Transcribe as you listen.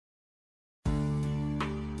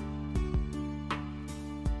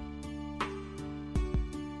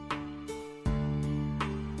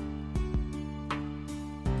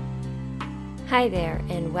Hi there,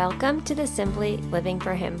 and welcome to the Simply Living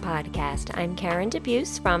for Him podcast. I'm Karen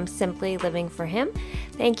DeBuse from Simply Living for Him.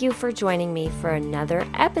 Thank you for joining me for another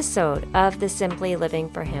episode of the Simply Living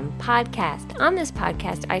for Him podcast. On this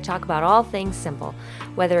podcast, I talk about all things simple,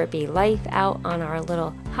 whether it be life out on our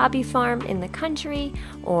little hobby farm in the country,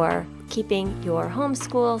 or keeping your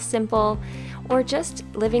homeschool simple, or just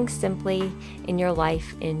living simply in your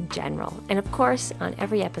life in general. And of course, on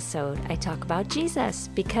every episode, I talk about Jesus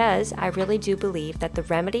because I really do believe that the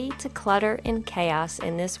remedy to clutter and chaos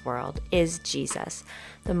in this world is Jesus.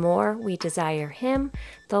 The more we desire Him,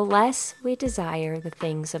 the less we desire the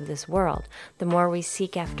things of this world. The more we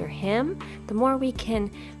seek after Him, the more we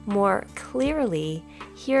can more clearly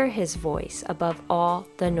hear His voice above all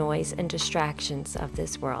the noise and distractions of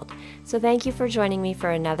this world. So thank you for joining me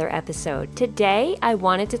for another episode. Today, I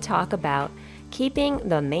wanted to talk about keeping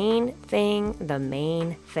the main thing the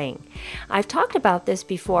main thing. I've talked about this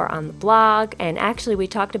before on the blog, and actually we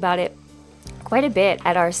talked about it quite a bit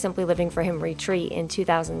at our Simply Living for Him retreat in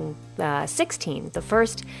 2016, the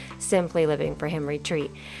first Simply Living for Him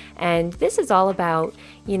retreat. And this is all about,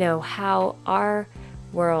 how our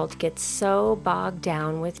world gets so bogged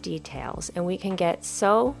down with details, and we can get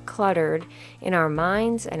so cluttered in our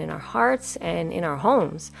minds and in our hearts and in our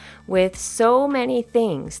homes with so many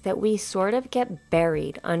things that we sort of get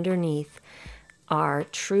buried underneath our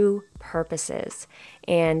true purposes.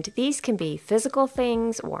 And these can be physical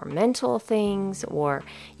things or mental things, or,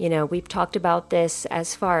 we've talked about this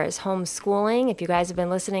as far as homeschooling. If you guys have been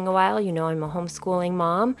listening a while, I'm a homeschooling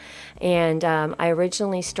mom. And I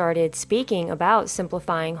originally started speaking about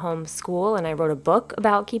simplifying homeschool, and I wrote a book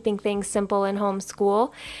about keeping things simple in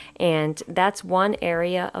homeschool. And that's one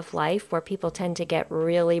area of life where people tend to get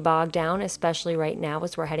really bogged down, especially right now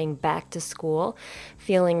as we're heading back to school,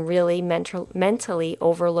 feeling really mentally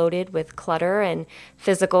overloaded with clutter and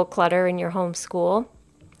physical clutter in your homeschool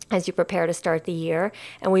as you prepare to start the year.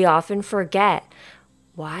 And we often forget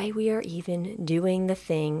why we are even doing the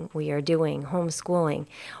thing we are doing, homeschooling.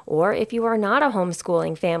 Or if you are not a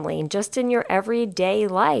homeschooling family and just in your everyday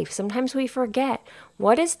life, sometimes we forget,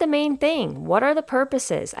 what is the main thing? What are the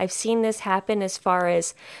purposes? I've seen this happen as far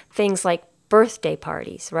as things like birthday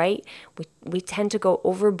parties, right? We tend to go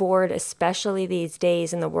overboard, especially these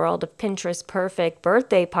days in the world of Pinterest perfect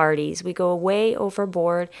birthday parties. We go way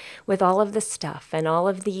overboard with all of the stuff and all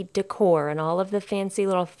of the decor and all of the fancy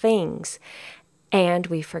little things. And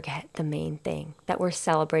we forget the main thing, that we're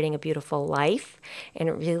celebrating a beautiful life, and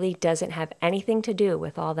it really doesn't have anything to do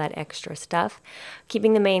with all that extra stuff.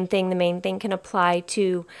 Keeping the main thing can apply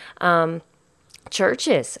to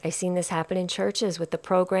churches. I've seen this happen in churches with the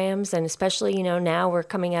programs, and especially, now we're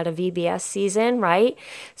coming out of VBS season, right?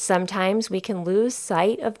 Sometimes we can lose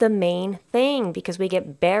sight of the main thing because we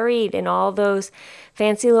get buried in all those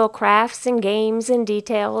fancy little crafts and games and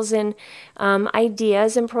details and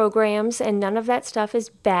ideas and programs, and none of that stuff is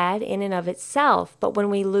bad in and of itself. But when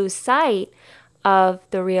we lose sight of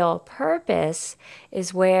the real purpose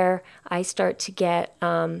is where I start to get,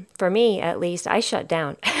 for me at least, I shut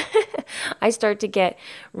down. I start to get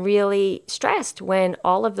really stressed when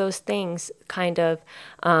all of those things kind of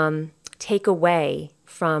take away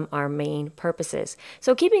from our main purposes.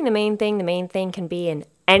 So keeping the main thing can be in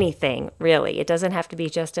anything, really. It doesn't have to be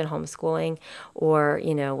just in homeschooling or,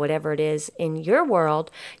 whatever it is in your world,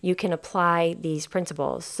 you can apply these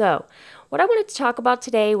principles. So what I wanted to talk about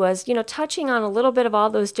today was, touching on a little bit of all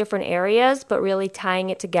those different areas, but really tying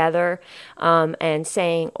it together and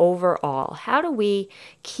saying overall, how do we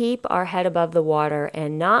keep our head above the water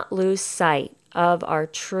and not lose sight of our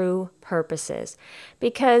true purposes?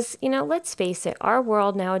 Because, let's face it, our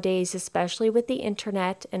world nowadays, especially with the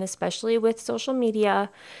internet and especially with social media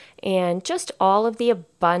and just all of the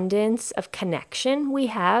abundance of connection we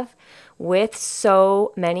have with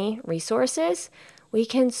so many resources, we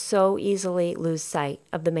can so easily lose sight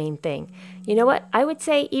of the main thing. You know what? I would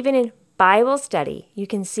say even in Bible study, you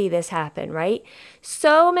can see this happen, right?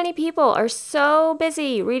 So many people are so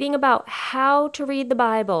busy reading about how to read the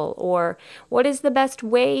Bible or what is the best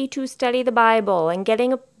way to study the Bible and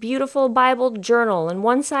getting a beautiful Bible journal. And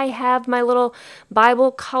once I have my little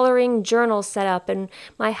Bible coloring journal set up and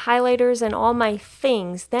my highlighters and all my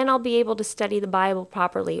things, then I'll be able to study the Bible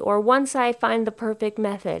properly. Or once I find the perfect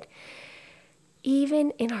method. Even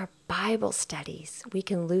in our Bible studies, we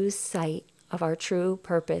can lose sight of our true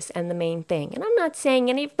purpose and the main thing. And I'm not saying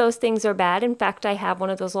any of those things are bad. In fact, I have one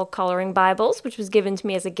of those little coloring Bibles, which was given to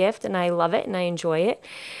me as a gift, and I love it and I enjoy it.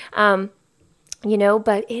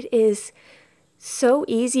 But it is so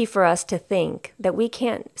easy for us to think that we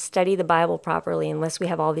can't study the Bible properly unless we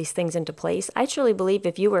have all these things into place. I truly believe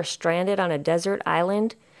if you were stranded on a desert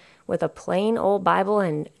island with a plain old Bible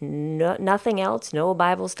and nothing else, no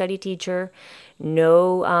Bible study teacher,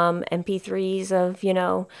 no MP3s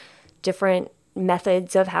of, different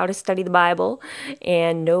methods of how to study the Bible,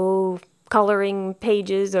 and no coloring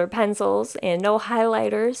pages or pencils and no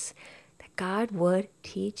highlighters, that God would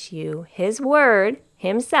teach you His Word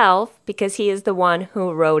Himself, because He is the one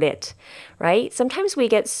who wrote it, right? Sometimes we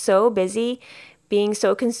get so busy being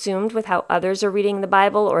so consumed with how others are reading the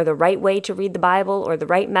Bible, or the right way to read the Bible, or the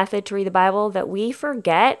right method to read the Bible, that we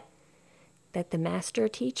forget that the master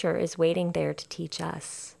teacher is waiting there to teach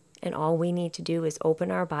us. And all we need to do is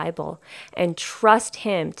open our Bible and trust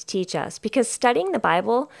Him to teach us. Because studying the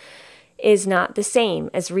Bible is not the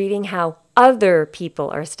same as reading how other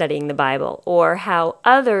people are studying the Bible or how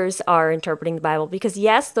others are interpreting the Bible. Because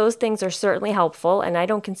yes, those things are certainly helpful, and I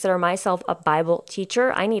don't consider myself a Bible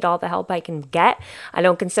teacher. I need all the help I can get. I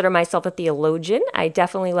don't consider myself a theologian. I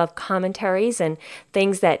definitely love commentaries and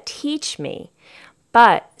things that teach me.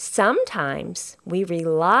 But sometimes we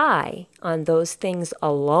rely on those things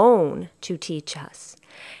alone to teach us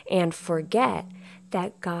and forget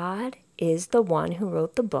that God is the one who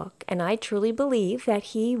wrote the book. And I truly believe that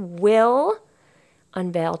He will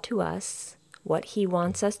unveil to us what He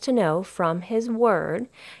wants us to know from His Word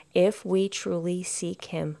if we truly seek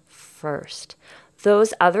Him first.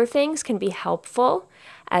 Those other things can be helpful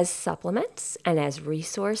as supplements and as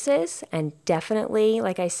resources. And definitely,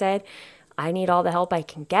 like I said, I need all the help I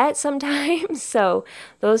can get sometimes. So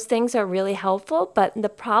those things are really helpful. But the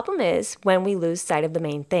problem is when we lose sight of the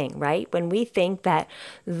main thing, right? When we think that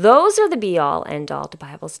those are the be-all, end-all to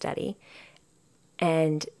Bible study,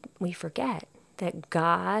 and we forget that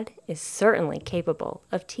God is certainly capable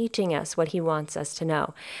of teaching us what He wants us to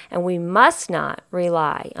know. And we must not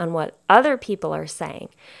rely on what other people are saying,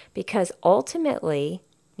 because ultimately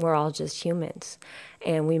we're all just humans,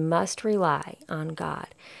 and we must rely on God.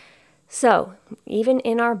 So even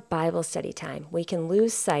in our Bible study time, we can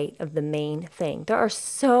lose sight of the main thing. There are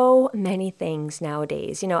so many things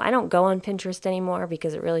nowadays. I don't go on Pinterest anymore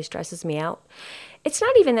because it really stresses me out. It's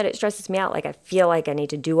not even that it stresses me out, like I feel like I need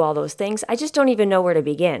to do all those things. I just don't even know where to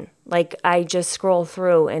begin. Like I just scroll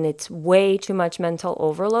through and it's way too much mental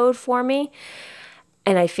overload for me.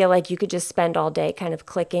 And I feel like you could just spend all day kind of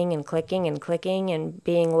clicking and clicking and clicking and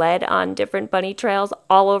being led on different bunny trails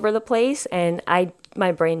all over the place. And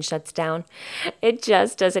my brain shuts down. It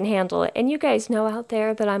just doesn't handle it. And you guys know out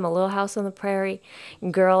there that I'm a Little House on the Prairie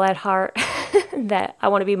girl at heart, that I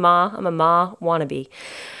want to be Ma. I'm a Ma wannabe.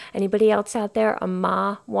 Anybody else out there a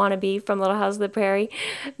Ma wannabe from Little House on the Prairie?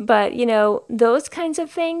 But, those kinds of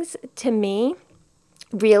things to me,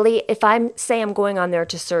 really, if I'm going on there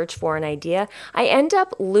to search for an idea, I end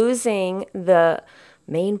up losing the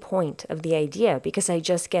main point of the idea because I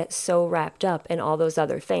just get so wrapped up in all those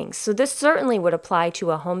other things. So this certainly would apply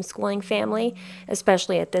to a homeschooling family,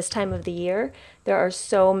 especially at this time of the year. There are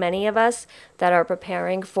so many of us that are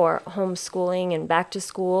preparing for homeschooling and back to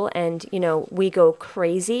school, and we go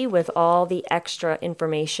crazy with all the extra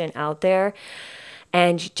information out there.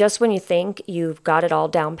 And just when you think you've got it all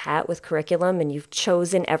down pat with curriculum and you've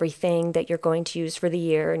chosen everything that you're going to use for the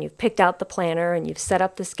year and you've picked out the planner and you've set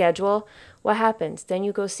up the schedule, what happens? Then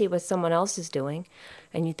you go see what someone else is doing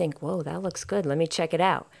and you think, whoa, that looks good. Let me check it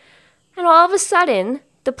out. And all of a sudden,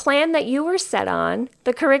 the plan that you were set on,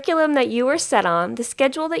 the curriculum that you were set on, the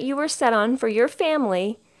schedule that you were set on for your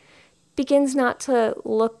family begins not to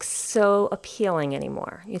look so appealing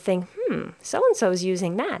anymore. You think, so-and-so's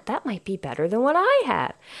using that. That might be better than what I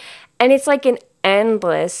have. And it's like an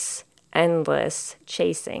endless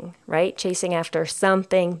chasing, right? Chasing after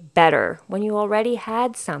something better when you already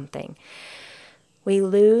had something. We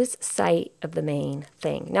lose sight of the main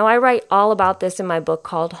thing. Now, I write all about this in my book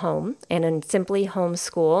called Home and in Simply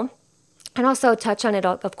Homeschool. And also touch on it,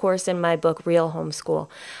 of course, in my book, Real Homeschool.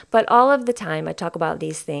 But all of the time, I talk about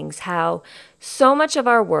these things, how so much of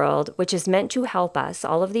our world, which is meant to help us,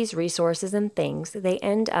 all of these resources and things, they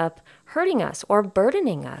end up hurting us or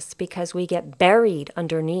burdening us because we get buried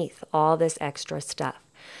underneath all this extra stuff.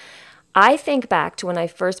 I think back to when I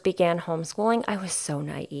first began homeschooling, I was so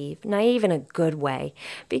naive in a good way,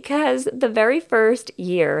 because the very first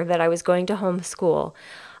year that I was going to homeschool,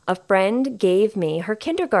 a friend gave me her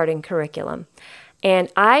kindergarten curriculum.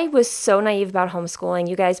 And I was so naive about homeschooling.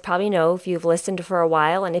 You guys probably know if you've listened for a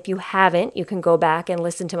while. And if you haven't, you can go back and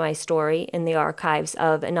listen to my story in the archives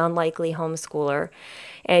of An Unlikely Homeschooler.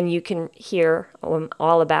 And you can hear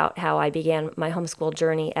all about how I began my homeschool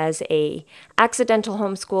journey as a accidental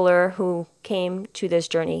homeschooler who came to this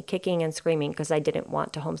journey kicking and screaming because I didn't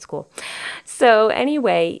want to homeschool. So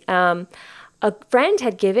anyway, a friend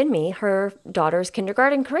had given me her daughter's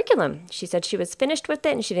kindergarten curriculum. She said she was finished with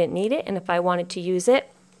it and she didn't need it. And if I wanted to use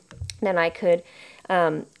it, then I could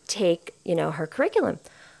take, her curriculum.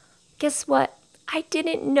 Guess what? I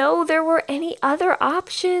didn't know there were any other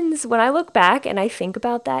options. When I look back and I think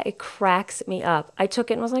about that, it cracks me up. I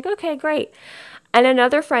took it and was like, okay, great. And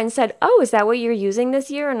another friend said, oh, is that what you're using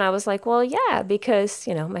this year? And I was like, well, yeah, because,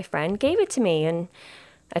 my friend gave it to me. And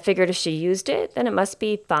I figured if she used it, then it must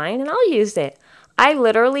be fine and I'll use it. I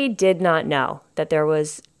literally did not know that there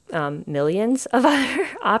was millions of other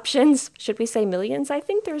options. Should we say millions? I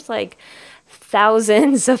think there's like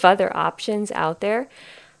thousands of other options out there.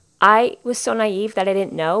 I was so naive that I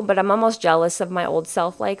didn't know, but I'm almost jealous of my old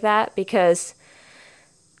self like that because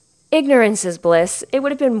ignorance is bliss. It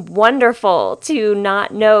would have been wonderful to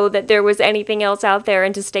not know that there was anything else out there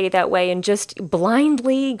and to stay that way and just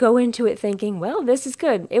blindly go into it thinking, well, this is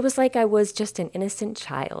good. It was like I was just an innocent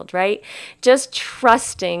child, right? Just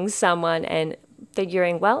trusting someone and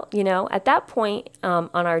figuring, well, at that point on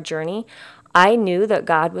our journey, I knew that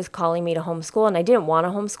God was calling me to homeschool, and I didn't want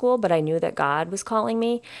to homeschool, but I knew that God was calling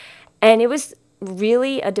me. And it was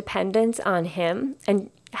really a dependence on Him. And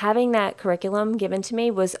having that curriculum given to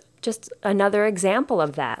me was just another example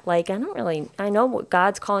of that. Like, I know what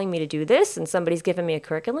God's calling me to do this, and somebody's given me a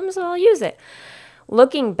curriculum, so I'll use it.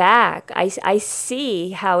 Looking back, I see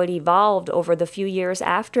how it evolved over the few years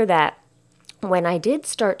after that. When I did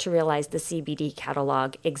start to realize the CBD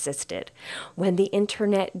catalog existed, when the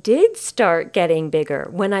internet did start getting bigger,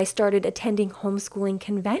 when I started attending homeschooling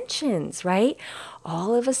conventions, right?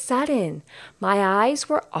 All of a sudden, my eyes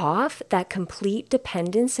were off that complete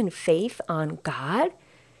dependence and faith on God.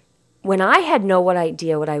 When I had no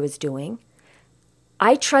idea what I was doing,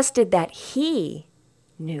 I trusted that He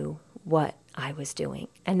knew what I was doing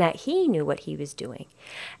and that He knew what He was doing.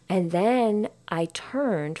 And then I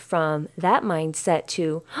turned from that mindset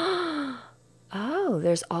to, oh,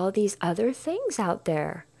 there's all these other things out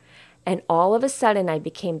there. And all of a sudden I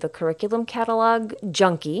became the curriculum catalog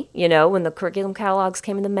junkie. When the curriculum catalogs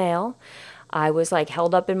came in the mail, I was like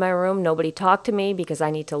held up in my room. Nobody talked to me because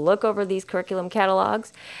I need to look over these curriculum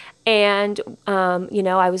catalogs. And,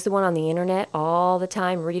 I was the one on the internet all the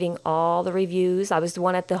time, reading all the reviews. I was the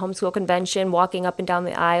one at the homeschool convention, walking up and down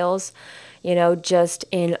the aisles, just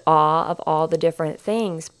in awe of all the different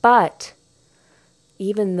things. But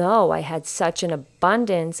even though I had such an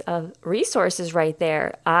abundance of resources right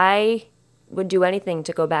there, I would do anything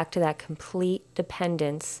to go back to that complete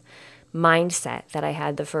dependence mindset that I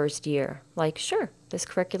had the first year. Like, sure, this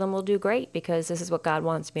curriculum will do great because this is what God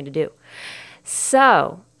wants me to do.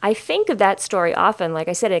 So I think of that story often. Like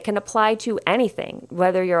I said, it can apply to anything,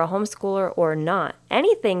 whether you're a homeschooler or not,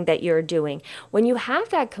 anything that you're doing. When you have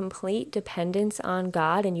that complete dependence on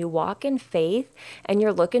God and you walk in faith and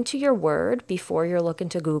you're looking to your word before you're looking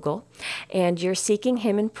to Google, and you're seeking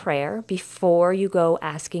Him in prayer before you go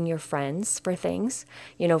asking your friends for things,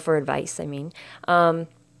 for advice,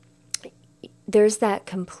 there's that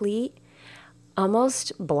complete,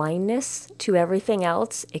 almost blindness to everything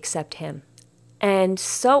else except Him. And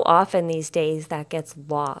so often these days that gets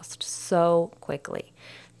lost so quickly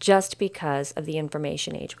just because of the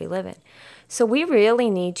information age we live in. So we really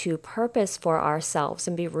need to purpose for ourselves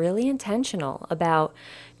and be really intentional about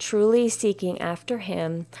truly seeking after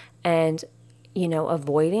Him and,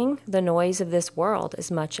 avoiding the noise of this world as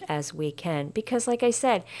much as we can. Because like I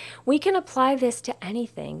said, we can apply this to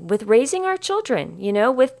anything with raising our children,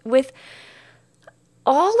 with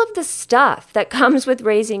all of the stuff that comes with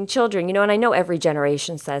raising children, and I know every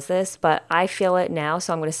generation says this, but I feel it now,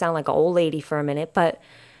 so I'm going to sound like an old lady for a minute. But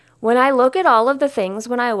when I look at all of the things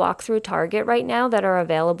when I walk through Target right now that are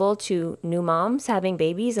available to new moms having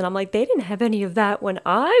babies, and I'm like, they didn't have any of that when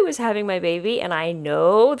I was having my baby. And I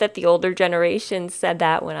know that the older generation said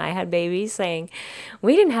that when I had babies, saying,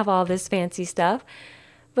 we didn't have all this fancy stuff.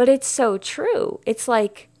 But it's so true. It's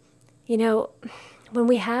like, when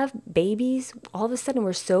we have babies, all of a sudden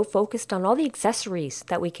we're so focused on all the accessories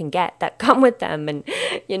that we can get that come with them and,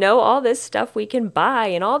 all this stuff we can buy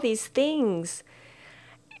and all these things.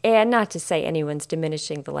 And not to say anyone's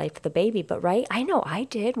diminishing the life of the baby, but right, I know I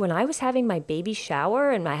did when I was having my baby shower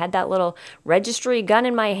and I had that little registry gun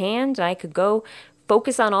in my hand and I could go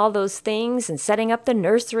focus on all those things and setting up the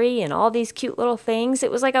nursery and all these cute little things. It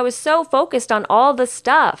was like I was so focused on all the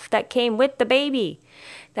stuff that came with the baby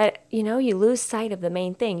that, you lose sight of the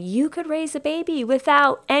main thing. You could raise a baby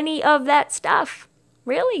without any of that stuff.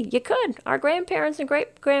 Really, you could. Our grandparents and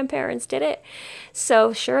great-grandparents did it.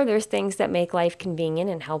 So sure, there's things that make life convenient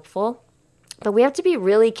and helpful. But we have to be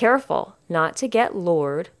really careful not to get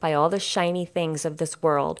lured by all the shiny things of this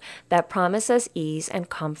world that promise us ease and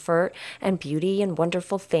comfort and beauty and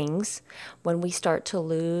wonderful things when we start to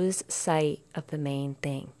lose sight of the main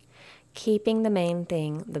thing. Keeping the main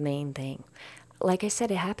thing the main thing. Like I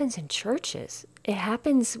said, it happens in churches. It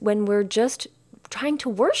happens when we're just trying to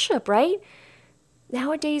worship, right?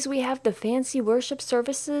 Nowadays we have the fancy worship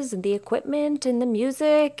services and the equipment and the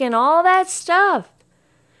music and all that stuff.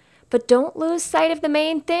 But don't lose sight of the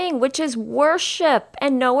main thing, which is worship.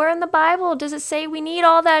 And nowhere in the Bible does it say we need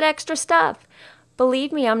all that extra stuff.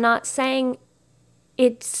 Believe me, I'm not saying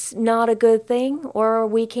it's not a good thing or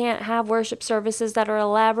we can't have worship services that are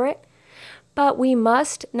elaborate. But we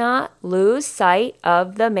must not lose sight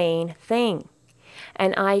of the main thing.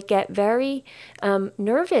 And I get very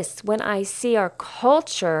nervous when I see our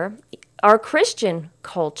culture, our Christian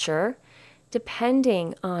culture,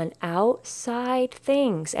 depending on outside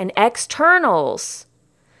things and externals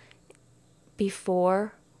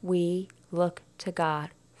before we look to God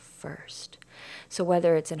first. So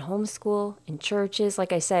whether it's in homeschool, in churches,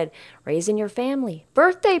 like I said, raising your family,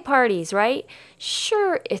 birthday parties, right?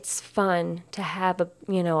 Sure, it's fun to have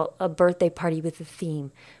a birthday party with a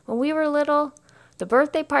theme. When we were little, the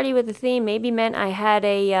birthday party with a theme maybe meant I had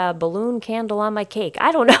a balloon candle on my cake.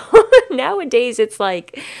 I don't know. Nowadays, it's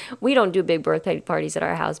like we don't do big birthday parties at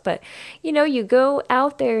our house. But, you go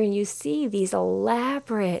out there and you see these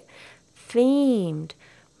elaborate, themed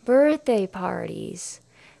birthday parties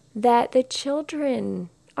that the children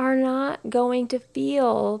are not going to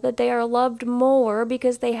feel that they are loved more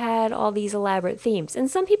because they had all these elaborate themes.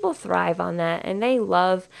 And some people thrive on that, and they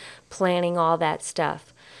love planning all that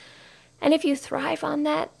stuff. And if you thrive on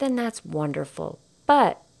that, then that's wonderful.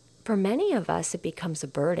 But for many of us, it becomes a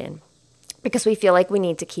burden because we feel like we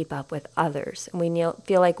need to keep up with others, and we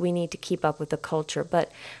feel like we need to keep up with the culture.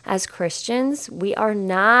 But as Christians, we are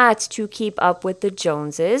not to keep up with the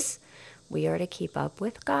Joneses. We are to keep up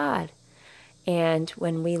with God. And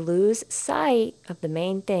when we lose sight of the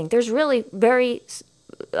main thing, there's really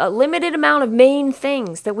a limited amount of main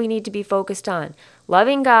things that we need to be focused on.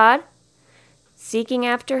 Loving God, seeking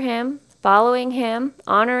after Him, following Him,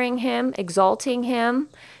 honoring Him, exalting Him,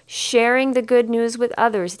 sharing the good news with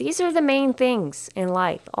others. These are the main things in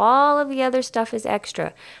life. All of the other stuff is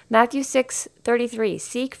extra. Matthew 6:33,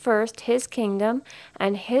 seek first His kingdom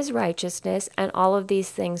and His righteousness, and all of these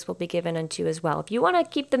things will be given unto you as well. If you want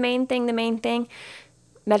to keep the main thing,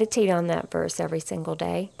 meditate on that verse every single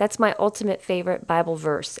day. That's my ultimate favorite Bible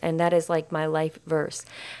verse, and that is like my life verse.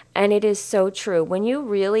 And it is so true. When you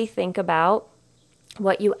really think about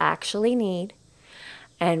what you actually need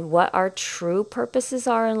and what our true purposes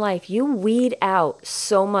are in life, you weed out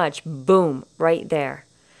so much, boom, right there.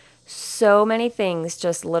 So many things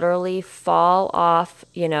just literally fall off,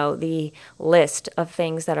 the list of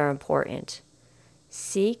things that are important.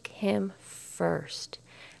 Seek Him first,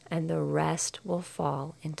 and the rest will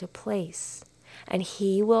fall into place. And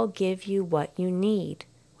He will give you what you need,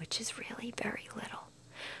 which is really very little.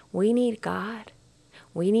 We need God.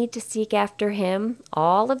 We need to seek after Him.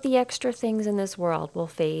 All of the extra things in this world will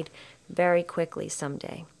fade very quickly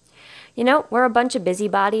someday. We're a bunch of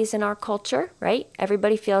busybodies in our culture, right?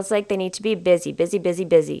 Everybody feels like they need to be busy, busy, busy,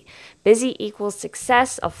 busy. Busy equals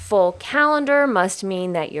success. A full calendar must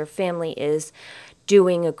mean that your family is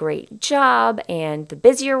doing a great job, and the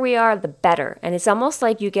busier we are, the better. And it's almost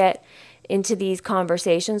like you get into these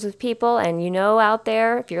conversations with people, and out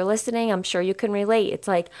there, if you're listening, I'm sure you can relate. It's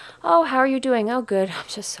like, oh, how are you doing? Oh, good. I'm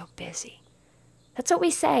just so busy. That's what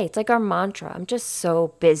we say. It's like our mantra. I'm just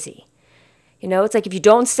so busy. It's like if you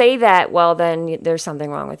don't say that, well, then there's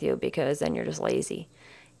something wrong with you because then you're just lazy.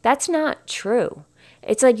 That's not true.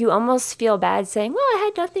 It's like you almost feel bad saying, well, I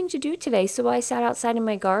had nothing to do today, so I sat outside in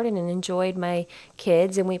my garden and enjoyed my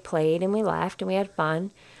kids, and we played and we laughed and we had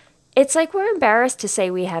fun. It's like we're embarrassed to say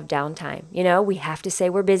we have downtime. We have to say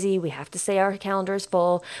we're busy. We have to say our calendar is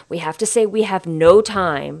full. We have to say we have no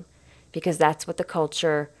time because that's what the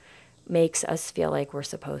culture makes us feel like we're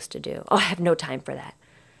supposed to do. Oh, I have no time for that.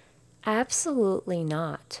 Absolutely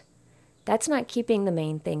not. That's not keeping the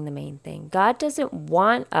main thing the main thing. God doesn't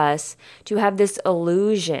want us to have this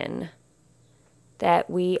illusion that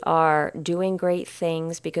we are doing great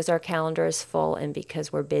things because our calendar is full and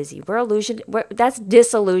because we're busy. That's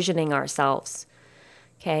disillusioning ourselves.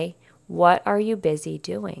 Okay? What are you busy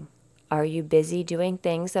doing? Are you busy doing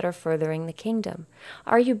things that are furthering the kingdom?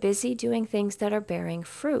 Are you busy doing things that are bearing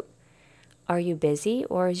fruit? Are you busy,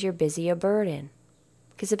 or is your busy a burden?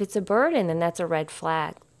 Because if it's a burden, then that's a red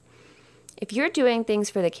flag. If you're doing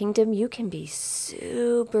things for the kingdom, you can be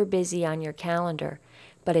super busy on your calendar.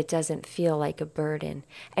 but it doesn't feel like a burden.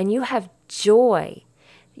 And you have joy.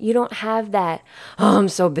 You don't have that, oh, I'm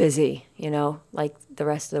so busy, like the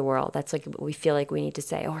rest of the world. That's like what we feel like we need to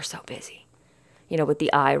say, oh, we're so busy, with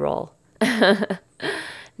the eye roll.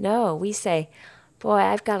 No, we say, boy,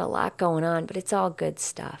 I've got a lot going on, but it's all good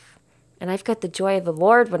stuff. And I've got the joy of the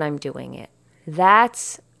Lord when I'm doing it.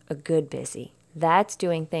 That's a good busy. That's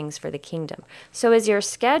doing things for the kingdom. So is your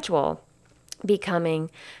schedule becoming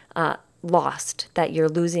lost, that you're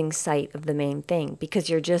losing sight of the main thing because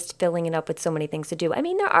you're just filling it up with so many things to do? I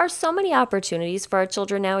mean, there are so many opportunities for our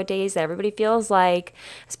children nowadays that everybody feels like,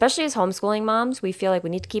 especially as homeschooling moms, we feel like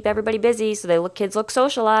we need to keep everybody busy so kids look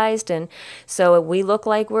socialized, and so we look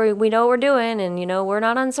like we know what we're doing, and we're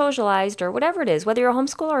not unsocialized, or whatever it is. Whether you're a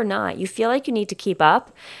homeschooler or not, you feel like you need to keep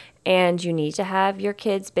up. And you need to have your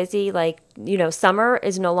kids busy. Like, summer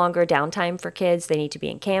is no longer downtime for kids. They need to be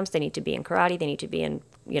in camps. They need to be in karate. They need to be in,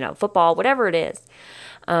 football, whatever it is.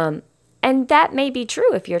 And that may be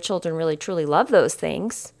true if your children really, truly love those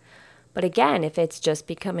things. But again, if it's just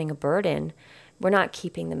becoming a burden, we're not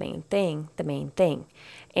keeping the main thing.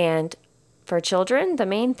 And for children, the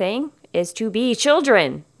main thing is to be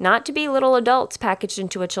children, not to be little adults packaged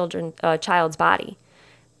into a child's body.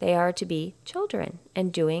 They are to be children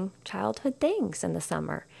and doing childhood things in the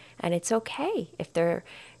summer. And it's okay if they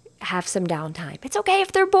have some downtime. It's okay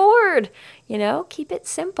if they're bored. Keep it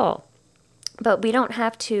simple. But we don't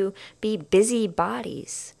have to be busy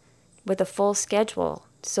bodies with a full schedule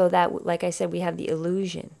so that, like I said, we have the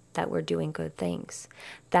illusion that we're doing good things.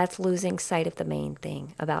 That's losing sight of the main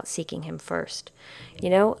thing about seeking Him first.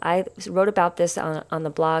 I wrote about this on the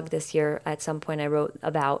blog this year. At some point I wrote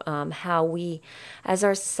about how we, as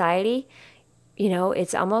our society,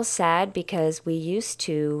 it's almost sad because we used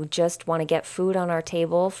to just want to get food on our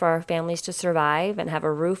table for our families to survive and have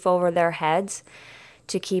a roof over their heads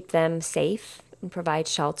to keep them safe and provide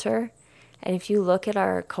shelter. And if you look at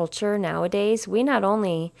our culture nowadays, we not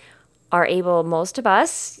only are able, most of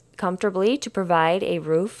us, comfortably to provide a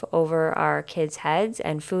roof over our kids' heads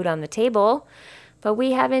and food on the table, but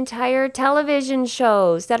we have entire television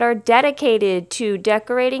shows that are dedicated to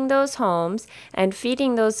decorating those homes and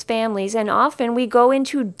feeding those families, and often we go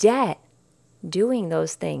into debt doing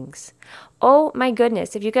those things. Oh my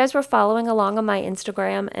goodness, if you guys were following along on my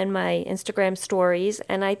Instagram and my Instagram stories,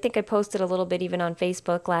 and I think I posted a little bit even on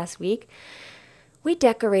Facebook last week, we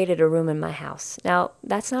decorated a room in my house. Now,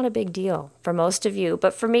 that's not a big deal for most of you,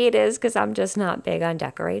 but for me it is because I'm just not big on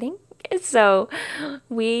decorating. So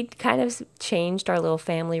we kind of changed our little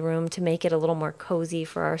family room to make it a little more cozy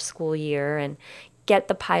for our school year and get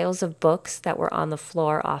the piles of books that were on the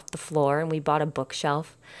floor off the floor, and we bought a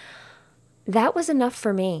bookshelf. That was enough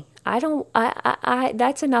for me.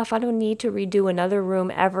 That's enough. I don't need to redo another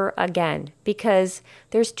room ever again because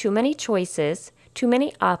there's too many choices, too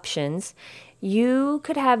many options. You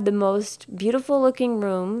could have the most beautiful looking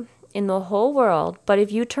room in the whole world, but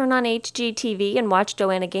if you turn on HGTV and watch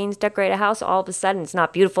Joanna Gaines decorate a house, all of a sudden it's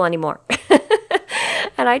not beautiful anymore.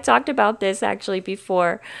 And I talked about this actually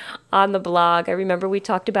before on the blog. I remember we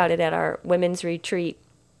talked about it at our women's retreat.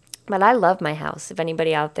 But I love my house. If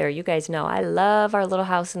anybody out there, you guys know, I love our little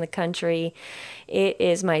house in the country. It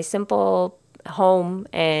is my simple home,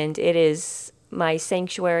 and it is my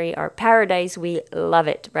sanctuary, our paradise. We love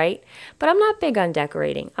it, right? But I'm not big on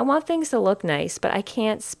decorating. I want things to look nice, but I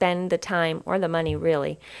can't spend the time or the money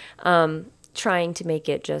really trying to make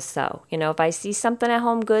it just so. If I see something at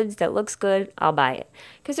Home Goods that looks good, I'll buy it.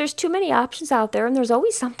 Because there's too many options out there, and there's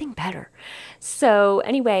always something better. So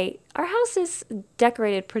anyway, our house is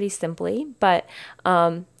decorated pretty simply, but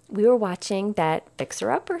we were watching that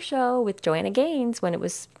Fixer Upper show with Joanna Gaines when it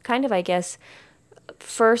was kind of, I guess,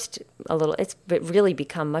 first a little. It's really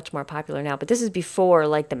become much more popular now, but this is before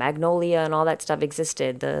like the Magnolia and all that stuff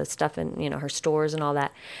existed, the stuff in her stores and all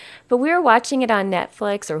that. But we were watching it on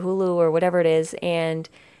Netflix or Hulu or whatever it is, and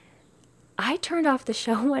I turned off the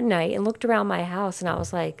show one night and looked around my house, and I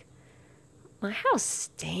was like, my house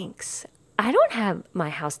stinks. I don't have my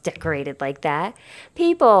house decorated like that.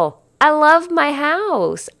 People, I love my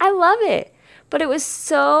house. I love it. But it was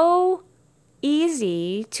so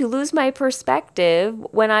easy to lose my perspective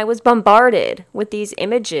when I was bombarded with these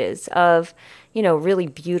images of, really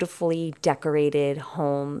beautifully decorated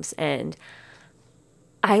homes, and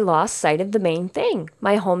I lost sight of the main thing.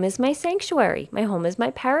 My home is my sanctuary. My home is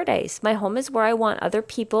my paradise. My home is where I want other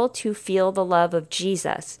people to feel the love of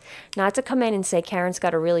Jesus. Not to come in and say, Karen's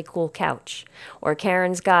got a really cool couch. Or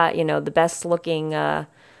Karen's got, the best looking,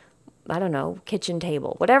 kitchen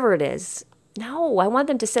table. Whatever it is. No, I want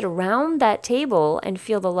them to sit around that table and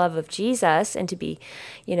feel the love of Jesus and to be,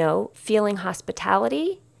 feeling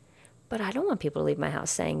hospitality, But I don't want people to leave my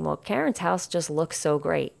house saying, well, Karen's house just looks so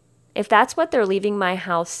great. If that's what they're leaving my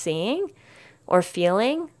house seeing or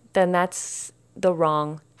feeling, then that's the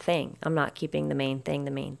wrong thing. I'm not keeping the main thing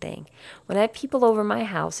the main thing. When I have people over my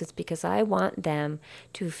house, it's because I want them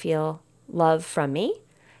to feel love from me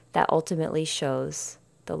that ultimately shows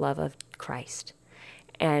the love of Christ.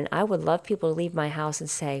 And I would love people to leave my house and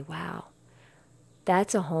say, wow,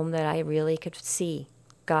 that's a home that I really could see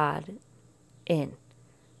God in.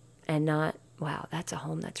 And not, wow, that's a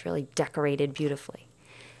home that's really decorated beautifully.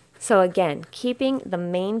 So again, keeping the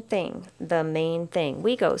main thing, the main thing.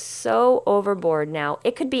 We go so overboard now.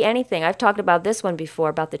 It could be anything. I've talked about this one before,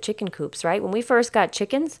 about the chicken coops, right? When we first got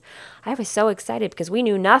chickens, I was so excited because we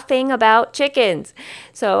knew nothing about chickens.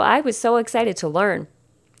 So I was so excited to learn.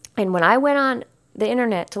 And when I went on the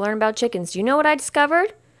internet to learn about chickens, do you know what I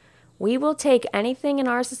discovered? We will take anything in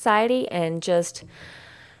our society and just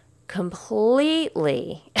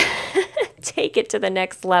completely take it to the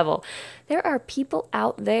next level. There are people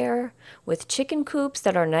out there with chicken coops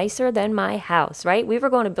that are nicer than my house, right? We were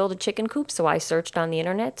going to build a chicken coop, so I searched on the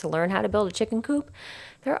internet to learn how to build a chicken coop.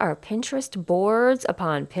 There are Pinterest boards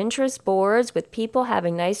upon Pinterest boards with people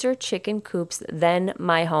having nicer chicken coops than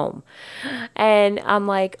my home. And I'm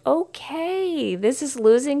like, okay, this is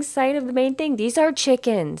losing sight of the main thing. These are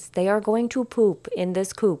chickens. They are going to poop in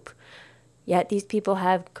this coop. Yet these people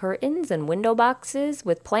have curtains and window boxes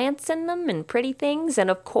with plants in them and pretty things. And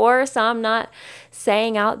of course, I'm not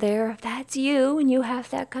saying out there, if that's you and you have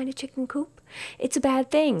that kind of chicken coop, it's a bad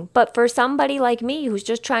thing. But for somebody like me who's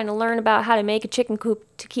just trying to learn about how to make a chicken coop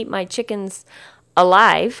to keep my chickens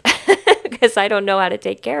alive, because I don't know how to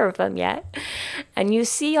take care of them yet. And you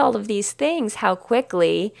see all of these things, how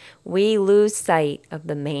quickly we lose sight of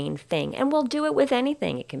the main thing. And we'll do it with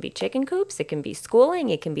anything. It can be chicken coops, it can be schooling,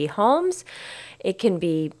 it can be homes, it can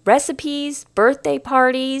be recipes, birthday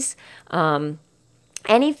parties,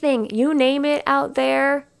 anything, you name it out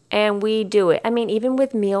there. And we do it. I mean, even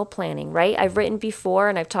with meal planning, right? I've written before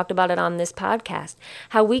and I've talked about it on this podcast,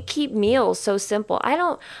 how we keep meals so simple. I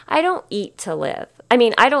don't eat to live. I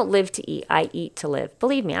mean, I don't live to eat. I eat to live.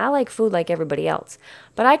 Believe me, I like food like everybody else.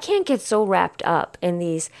 But I can't get so wrapped up in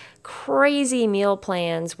these crazy meal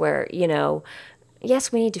plans where,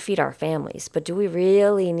 yes, we need to feed our families, but do we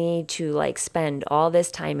really need to spend all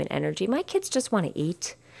this time and energy? My kids just want to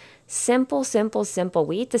eat. Simple, simple, simple.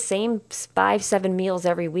 We eat the same 5-7 meals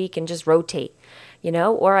every week and just rotate,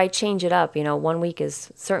 or I change it up. 1 week is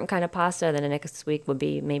a certain kind of pasta, then the next week would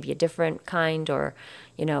be maybe a different kind or,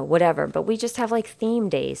 whatever. But we just have theme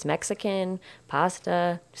days, Mexican,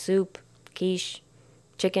 pasta, soup, quiche,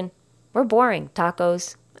 chicken. We're boring,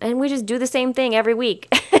 tacos. And we just do the same thing every week.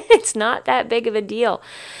 It's not that big of a deal.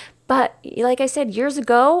 But like I said, years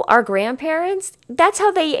ago, our grandparents, that's how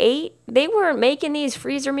they ate. They weren't making these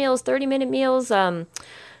freezer meals, 30-minute meals,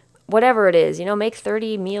 whatever it is, make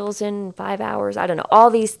 30 meals in 5 hours. I don't know, all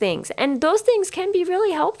these things. And those things can be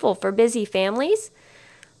really helpful for busy families.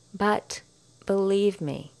 But believe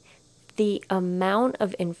me, the amount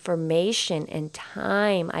of information and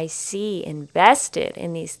time I see invested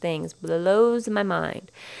in these things blows my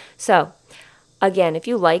mind. So, again, if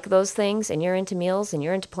you like those things and you're into meals and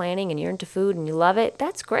you're into planning and you're into food and you love it,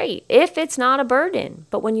 that's great. If it's not a burden.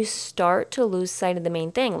 But when you start to lose sight of the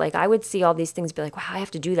main thing, I would see all these things be like, wow, I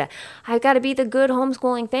have to do that. I've got to be the good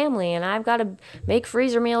homeschooling family and I've got to make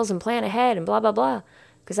freezer meals and plan ahead and blah, blah, blah.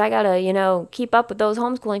 Because I got to, keep up with those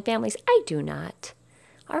homeschooling families. I do not.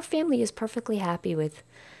 Our family is perfectly happy with,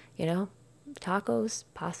 tacos,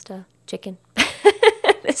 pasta, chicken.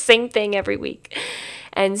 The same thing every week.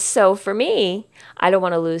 And so for me, I don't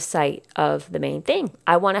want to lose sight of the main thing.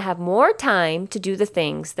 I want to have more time to do the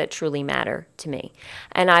things that truly matter to me.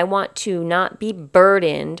 And I want to not be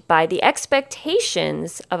burdened by the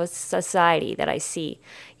expectations of a society that I see,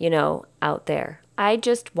 out there. I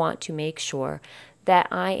just want to make sure that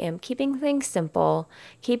I am keeping things simple,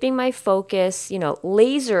 keeping my focus,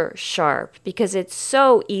 laser sharp, because it's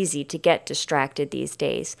so easy to get distracted these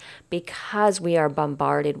days because we are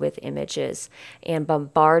bombarded with images and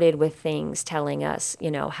bombarded with things telling us,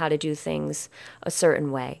 how to do things a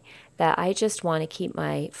certain way, that I just want to keep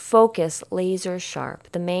my focus laser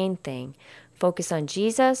sharp. The main thing, focus on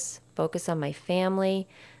Jesus, focus on my family.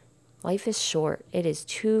 Life is short. It is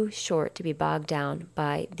too short to be bogged down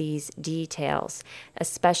by these details,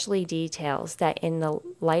 especially details that in the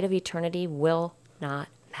light of eternity will not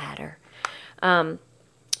matter.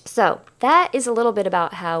 So that is a little bit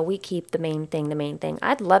about how we keep the main thing the main thing.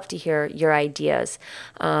 I'd love to hear your ideas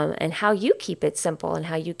and how you keep it simple and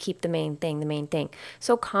how you keep the main thing the main thing.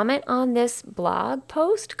 So comment on this blog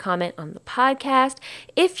post, comment on the podcast.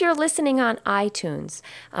 If you're listening on iTunes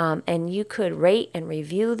and you could rate and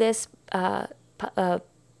review this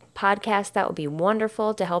podcast, that would be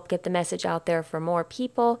wonderful to help get the message out there for more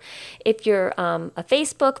people. If you're a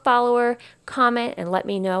Facebook follower, comment and let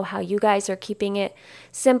me know how you guys are keeping it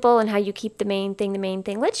simple and how you keep the main thing the main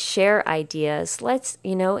thing. Let's share ideas. Let's,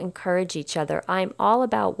 encourage each other. I'm all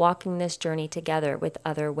about walking this journey together with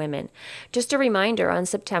other women. Just a reminder, on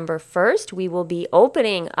September 1st, we will be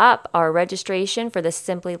opening up our registration for the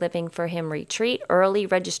Simply Living for Him retreat. Early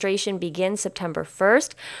registration begins September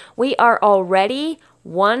 1st. We are already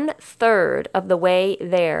 1/3 of the way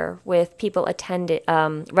there with people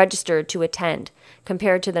registered to attend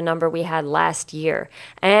compared to the number we had last year.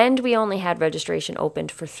 And we only had registration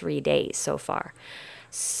opened for 3 days so far.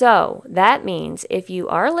 So that means if you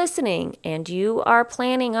are listening and you are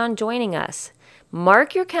planning on joining us,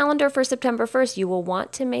 mark your calendar for September 1st. You will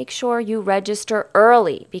want to make sure you register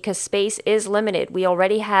early because space is limited. We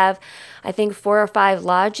already have, I think, 4 or 5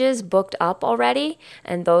 lodges booked up already,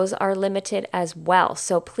 and those are limited as well.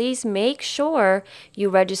 So please make sure you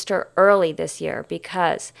register early this year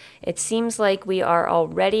because it seems like we are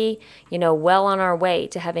already, well on our way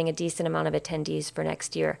to having a decent amount of attendees for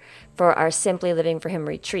next year for our Simply Living for Him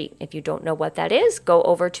retreat. If you don't know what that is, go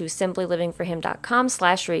over to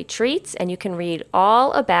simplylivingforhim.com/retreats and you can read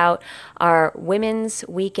all about our women's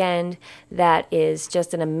weekend. That is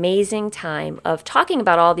just an amazing time of talking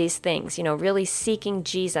about all these things, really seeking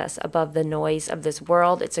Jesus above the noise of this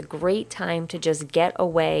world. It's a great time to just get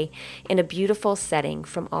away in a beautiful setting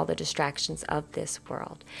from all the distractions of this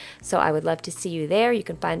world. So I would love to see you there. You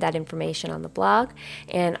can find that information on the blog.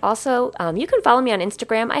 And also, you can follow me on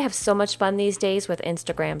Instagram. I have so much fun these days with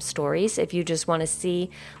Instagram stories. If you just want to see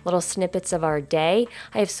little snippets of our day,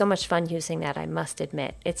 I have so much fun using that, I must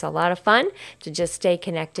admit. It's a lot of fun to just stay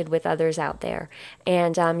connected with others out there.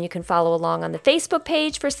 And you can follow along on the Facebook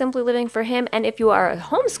page for Simply Living for Him. And if you are a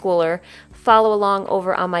homeschooler, follow along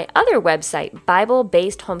over on my other website,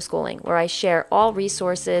 Bible-Based Homeschooling, where I share all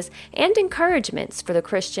resources and encouragements for the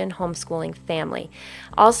Christian homeschooling family.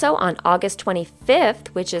 Also, on August 25th,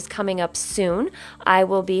 which is coming up soon, I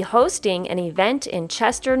will be hosting an event in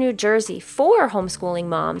Chester, New Jersey for homeschooling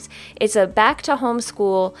moms. It's a back to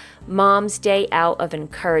homeschool mom's day out of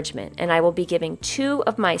encouragement, and I will be giving 2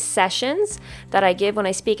 of my sessions that I give when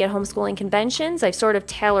I speak at homeschooling conventions. I've sort of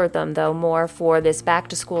tailored them, though, more for this back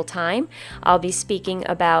to school time. I'll be speaking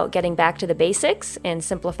about getting back to the basics and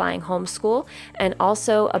simplifying homeschool, and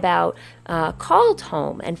also about called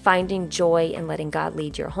home and finding joy and letting God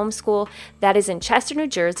lead your homeschool. That is in Chester, New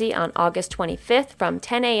Jersey on August 25th from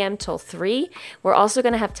 10 a.m. till 3. We're also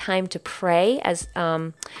going to have time to pray as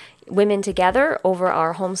women together over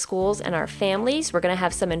our homeschools and our families. We're going to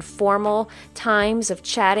have some informal times of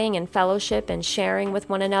chatting and fellowship and sharing with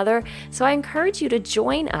one another. So I encourage you to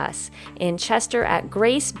join us in Chester at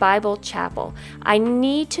Grace Bible Chapel. I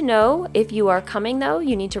need to know if you are coming, though.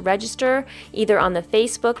 You need to register either on the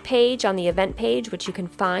Facebook page, on the event page, which you can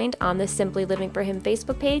find on the Simply Living for Him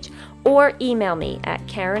Facebook page, or email me at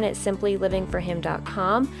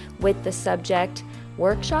Karen@simplylivingforhim.com with the subject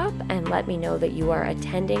workshop and let me know that you are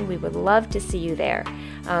attending. We would love to see you there.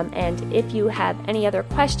 And if you have any other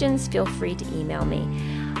questions, feel free to email me.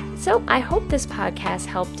 So I hope this podcast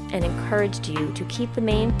helped and encouraged you to keep the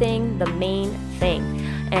main thing the main thing.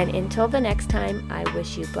 And until the next time, I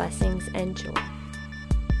wish you blessings and joy.